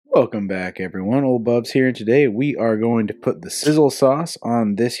Welcome back everyone, Old Bubs here, and today we are going to put the sizzle sauce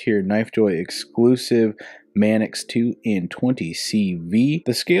on this here Knife Joy exclusive Manix 2 in 20 CV.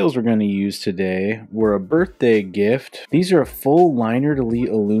 The scales we're going to use today were a birthday gift. These are a full liner delete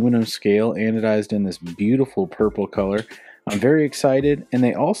aluminum scale anodized in this beautiful purple color. I'm very excited, and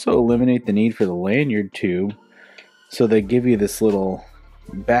they also eliminate the need for the lanyard tube, so they give you this little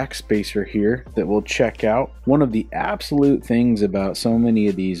back spacer here that we'll check out. One of the absolute things about so many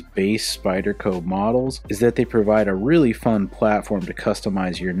of these base Spyderco models is that they provide a really fun platform to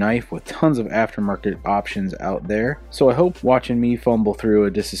customize your knife with tons of aftermarket options out there. So I hope watching me fumble through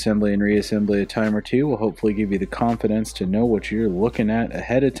a disassembly and reassembly a time or two will hopefully give you the confidence to know what you're looking at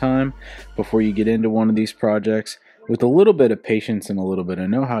ahead of time before you get into one of these projects. With a little bit of patience and a little bit of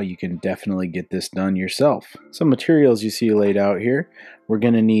know-how, you can definitely get this done yourself. Some materials you see laid out here. We're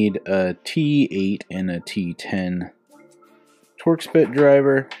going to need a T8 and a T10 Torx bit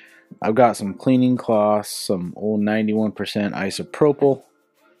driver. I've got some cleaning cloths, some old 91% isopropyl.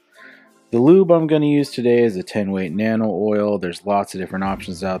 The lube I'm going to use today is a 10-weight nano oil. There's lots of different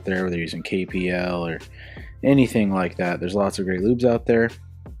options out there, whether you're using KPL or anything like that. There's lots of great lubes out there.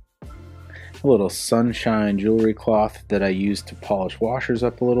 A little sunshine jewelry cloth that I use to polish washers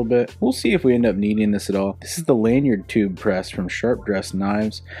up a little bit. We'll see if we end up needing this at all. This is the lanyard tube press from Sharp Dressed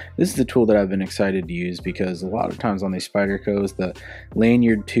Knives. This is the tool that I've been excited to use because a lot of times on these Spydercos, the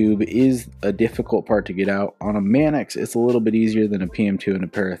lanyard tube is a difficult part to get out. On a Manix, it's a little bit easier than a PM2 and a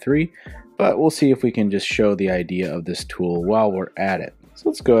Para 3, but we'll see if we can just show the idea of this tool while we're at it. So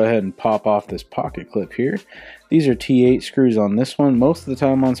let's go ahead and pop off this pocket clip here. These are T8 screws on this one. Most of the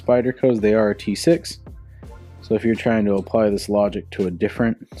time on Spydercos they are a T6. So if you're trying to apply this logic to a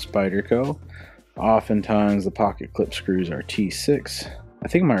different Spyderco, oftentimes the pocket clip screws are T6. I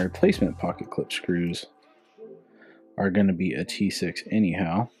think my replacement pocket clip screws are going to be a T6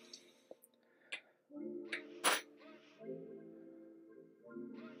 anyhow.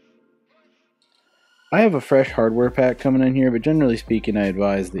 I have a fresh hardware pack coming in here, but generally speaking I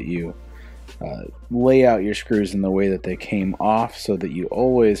advise that you lay out your screws in the way that they came off so that you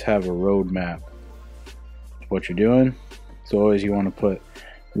always have a roadmap to what you're doing. So always you want to put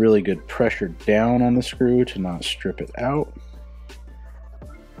really good pressure down on the screw to not strip it out.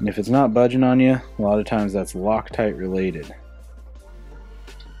 And if it's not budging on you, a lot of times that's Loctite related.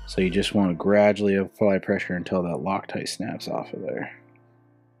 So you just want to gradually apply pressure until that Loctite snaps off of there.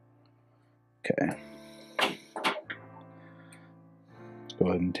 Okay. Go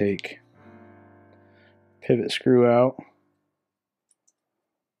ahead and take pivot screw out.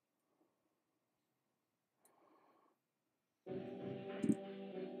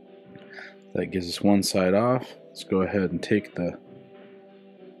 That gives us one side off. Let's go ahead and take the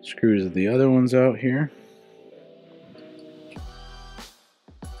screws of the other ones out here.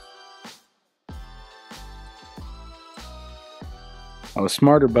 Now,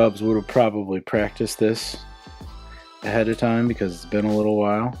 smarter bubs would have probably practiced this ahead of time because it's been a little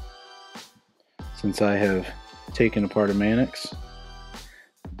while since I have taken apart a Manix,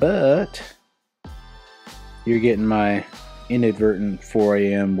 but you're getting my inadvertent 4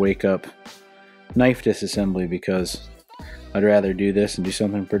 a.m. wake up knife disassembly because I'd rather do this and do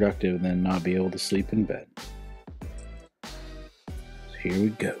something productive than not be able to sleep in bed. So here we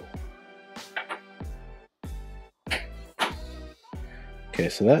go. Okay,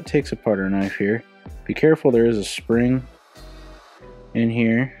 so that takes apart our knife here. Be careful, there is a spring in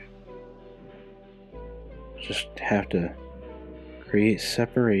here. Just have to create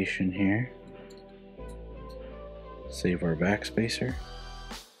separation here. Save our back spacer.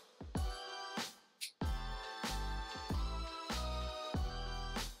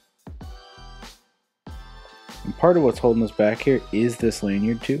 And part of what's holding us back here is this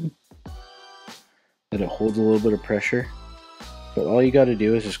lanyard tube, that it holds a little bit of pressure. But all you got to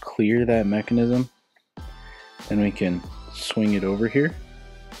do is just clear that mechanism, and we can swing it over here.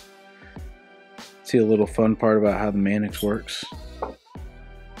 See a little fun part about how the Manix works,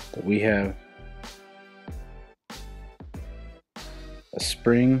 that we have a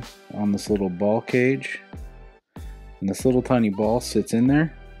spring on this little ball cage, and this little tiny ball sits in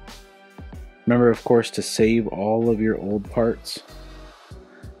there. Remember, of course, to save all of your old parts,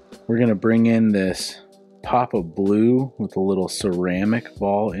 we're going to bring in this pop of blue with a little ceramic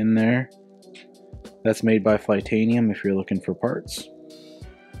ball in there. That's made by Flytanium if you're looking for parts.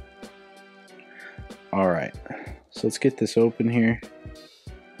 Alright, so let's get this open here.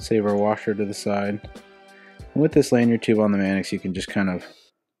 Save our washer to the side. And with this lanyard tube on the Manix, you can just kind of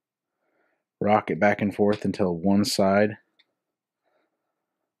rock it back and forth until one side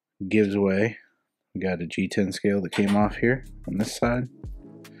gives way. We got a G10 scale that came off here on this side.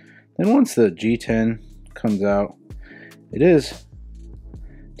 Then once the G10 comes out, it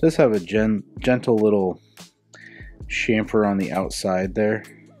does have a gentle little chamfer on the outside there.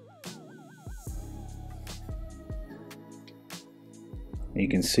 And you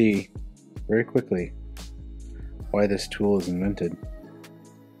can see very quickly why this tool is invented.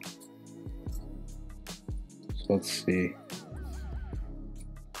 So let's see.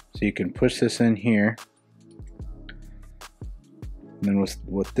 So you can push this in here. And then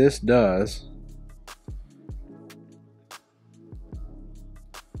what this does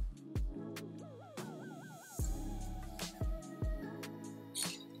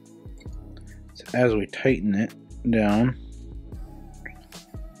is as we tighten it down,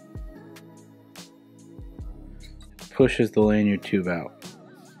 it pushes the lanyard tube out.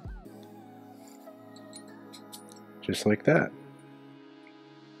 Just like that.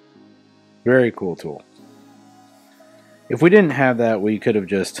 Very cool tool. If we didn't have that, we could have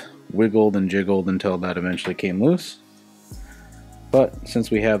just wiggled and jiggled until that eventually came loose. But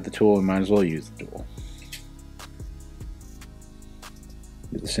since we have the tool, we might as well use the tool.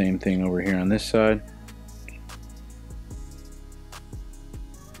 Do the same thing over here on this side.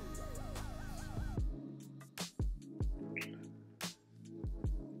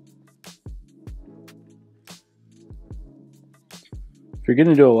 If you're going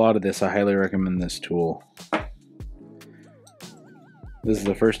to do a lot of this, I highly recommend this tool. This is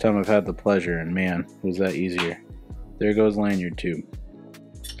the first time I've had the pleasure, and man, was that easier. There goes lanyard tube.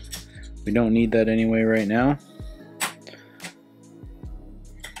 We don't need that anyway right now.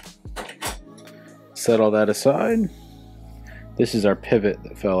 Set all that aside. This is our pivot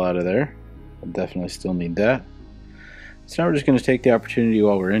that fell out of there. We'll definitely still need that. So now we're just going to take the opportunity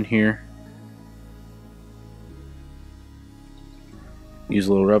while we're in here. Use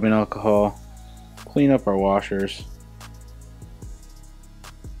a little rubbing alcohol. Clean up our washers.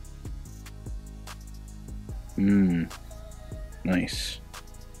 Nice.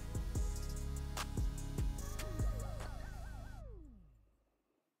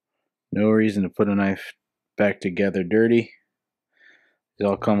 No reason to put a knife back together dirty. They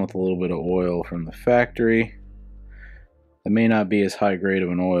all come with a little bit of oil from the factory. That may not be as high grade of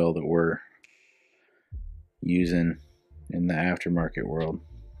an oil that we're using in the aftermarket world.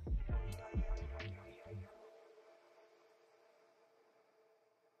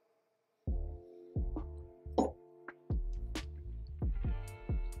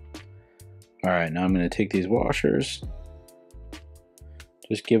 Alright, now I'm going to take these washers,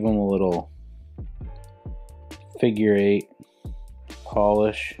 just give them a little figure 8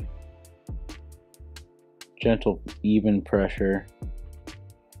 polish, gentle even pressure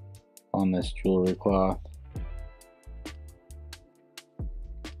on this jewelry cloth.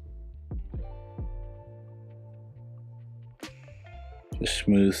 Just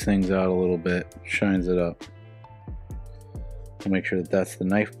smooths things out a little bit, shines it up. I'll make sure that that's the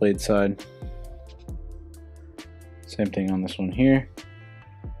knife blade side. Same thing on this one here.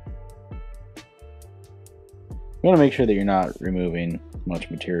 You want to make sure that you're not removing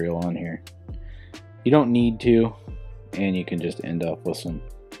much material on here. You don't need to, and you can just end up with some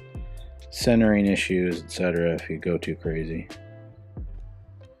centering issues, etc. if you go too crazy.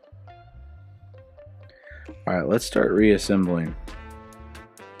 Alright, let's start reassembling.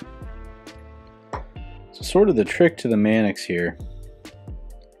 So sort of the trick to the Manix here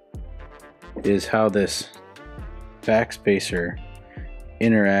is how this backspacer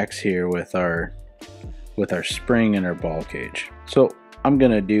interacts here with our spring and our ball cage. So I'm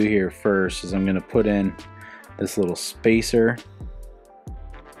gonna do here first is I'm gonna put in this little spacer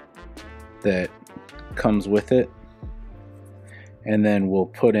that comes with it, and then we'll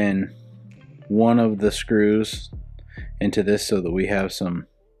put in one of the screws into this so that we have some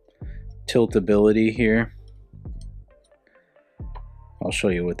tiltability here. I'll show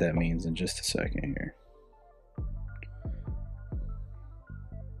you what that means in just a second here.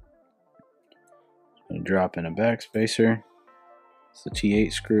 Drop in a backspacer. It's the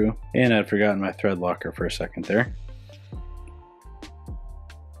T8 screw, and I'd forgotten my thread locker for a second there.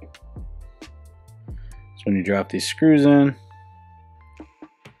 So when you drop these screws in,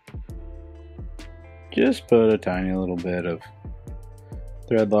 just put a tiny little bit of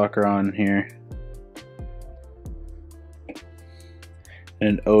thread locker on here.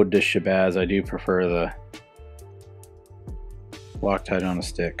 And an ode to Shabazz, I do prefer the Loctite on a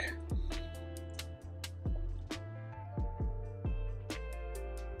stick.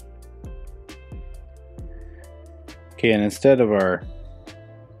 Okay, and instead of our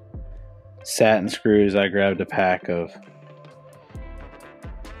satin screws, I grabbed a pack of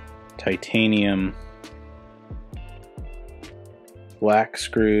titanium black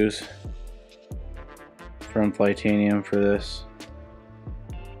screws from Titanium for this,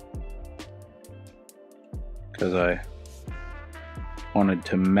 because I wanted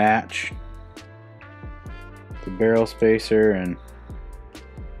to match the barrel spacer, and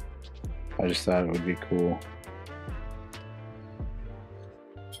I just thought it would be cool.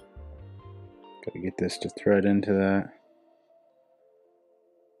 Gotta get this to thread into that.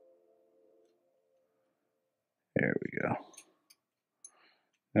 There we go.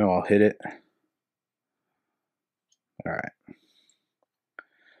 Now I'll hit it. Alright.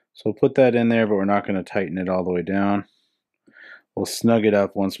 So we'll put that in there, but we're not going to tighten it all the way down. We'll snug it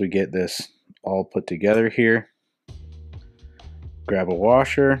up once we get this all put together here. Grab a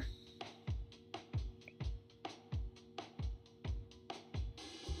washer.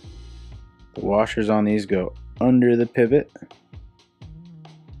 The washers on these go under the pivot.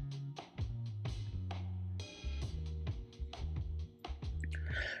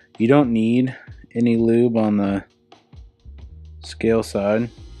 You don't need any lube on the scale side,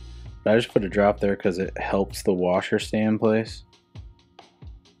 but I just put a drop there because it helps the washer stay in place.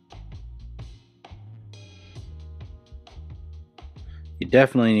 You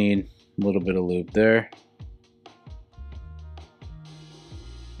definitely need a little bit of lube there.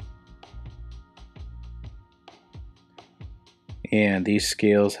 And these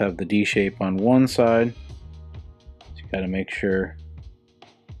scales have the D shape on one side, so you got to make sure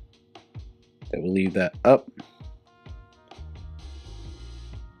that we leave that up.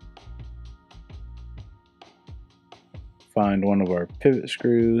 Find one of our pivot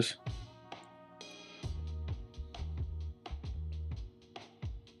screws.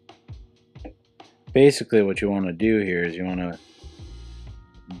 Basically what you want to do here is you want to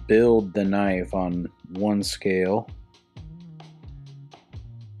build the knife on one scale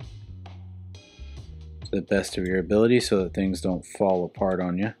to the best of your ability so that things don't fall apart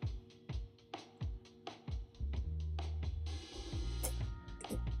on you.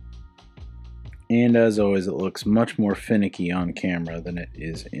 And as always, it looks much more finicky on camera than it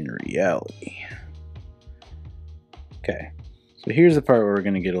is in reality. Okay, so here's the part where we're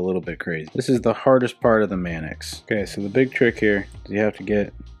going to get a little bit crazy. This is the hardest part of the Manix. Okay, so the big trick here is you have to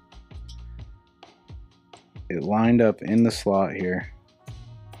get it lined up in the slot here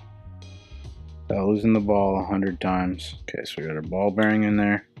without losing the ball 100 times. Okay, so we got our ball bearing in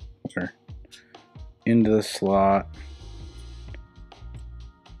there. We're into the slot.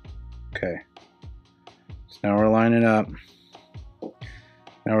 Okay. Now we're lining up.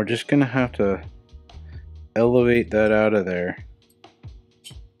 Now we're just gonna have to elevate that out of there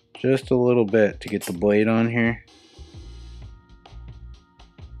just a little bit to get the blade on here.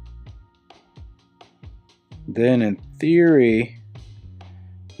 Then in theory,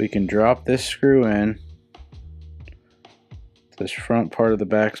 we can drop this screw in, this front part of the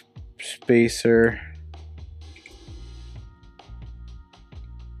back spacer.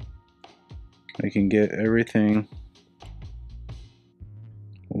 We can get everything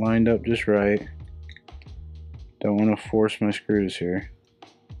lined up just right. Don't want to force my screws here.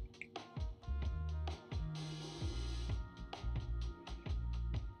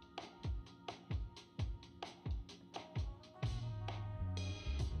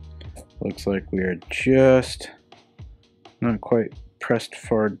 Looks like we are just not quite pressed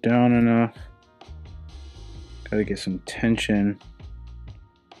far down enough. Gotta get some tension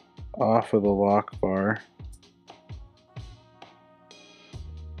off of the lock bar.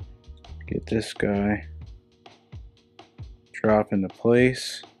 Get this guy drop into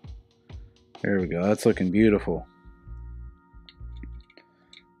place. There we go, that's looking beautiful.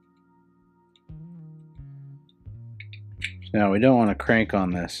 Now we don't want to crank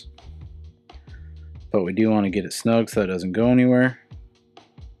on this, but we do want to get it snug so that it doesn't go anywhere.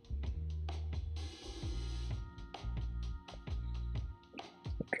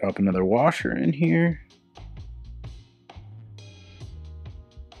 Drop another washer in here.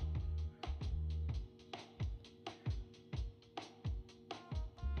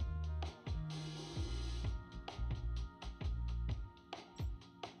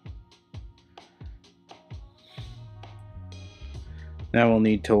 Now we'll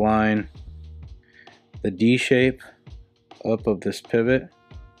need to line the D shape up of this pivot.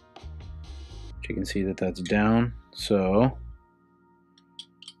 You can see that that's down, so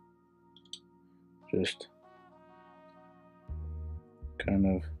just kind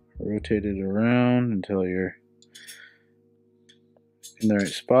of rotate it around until you're in the right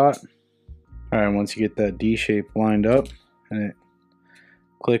spot. Alright, once you get that D shape lined up and it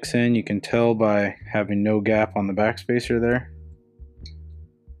clicks in, you can tell by having no gap on the backspacer there.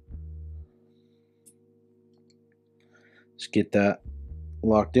 Just get that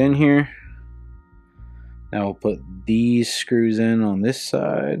locked in here. Now we'll put these screws in on this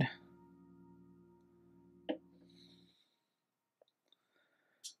side.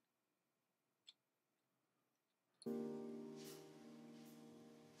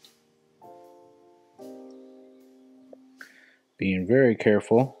 Being very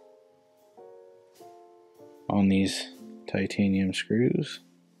careful on these titanium screws.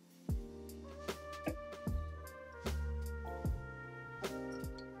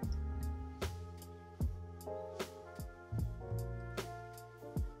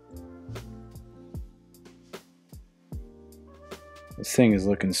 This thing is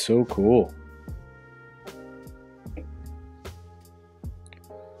looking so cool.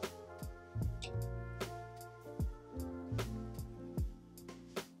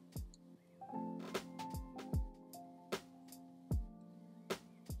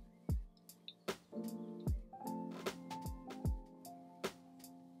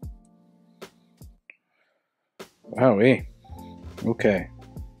 Wowee. Okay.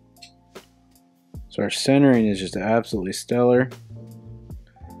 So our centering is just absolutely stellar.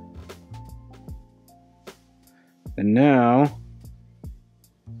 And now,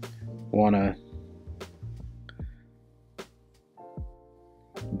 want to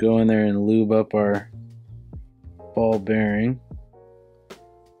go in there and lube up our ball bearing.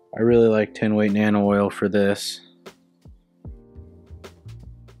 I really like 10-weight nano oil for this.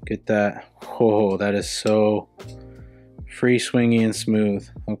 Get that. Oh, that is so free, swingy, and smooth.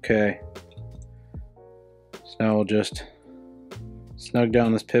 Okay. So now we'll just snug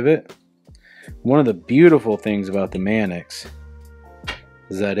down this pivot. One of the beautiful things about the Manix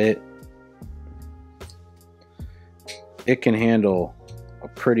is that it can handle a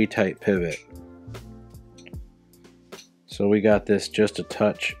pretty tight pivot. So we got this just a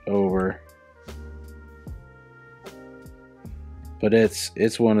touch over, but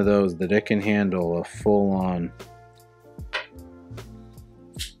it's one of those that it can handle a full-on.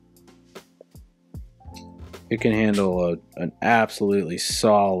 It can handle an absolutely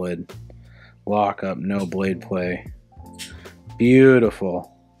solid lockup, no blade play.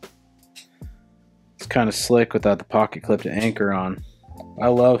 Beautiful. It's kind of slick without the pocket clip to anchor on. I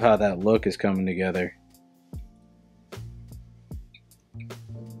love how that look is coming together.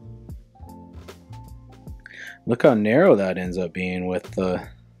 Look how narrow that ends up being with the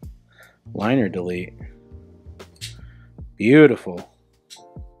liner delete. Beautiful.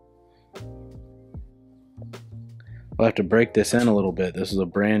 I'll have to break this in a little bit. This is a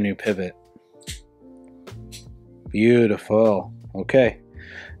brand new pivot. Beautiful. Okay.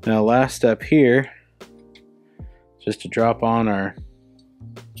 Now last step here, just to drop on our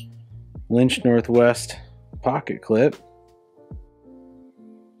Lynch Northwest pocket clip.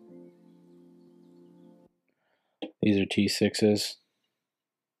 These are T6s.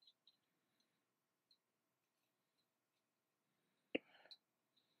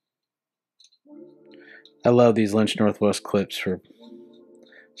 I love these Lynch Northwest clips for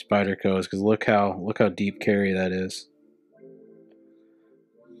Spydercos because look how deep carry that is.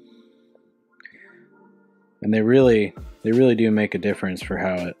 And they really do make a difference for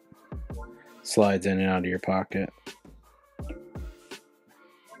how it slides in and out of your pocket.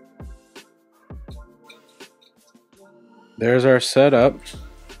 There's our setup.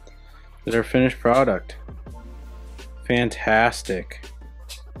 There's our finished product. Fantastic.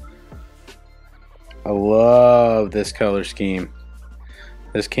 I love this color scheme.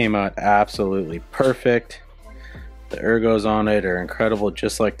 This came out absolutely perfect. The ergos on it are incredible,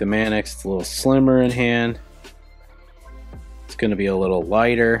 just like the Manix. It's a little slimmer in hand. It's going to be a little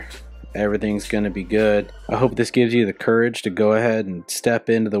lighter. Everything's going to be good. I hope this gives you the courage to go ahead and step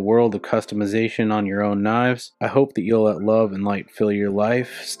into the world of customization on your own knives. I hope that you'll let love and light fill your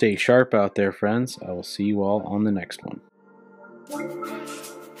life. Stay sharp out there, friends. I will see you all on the next one.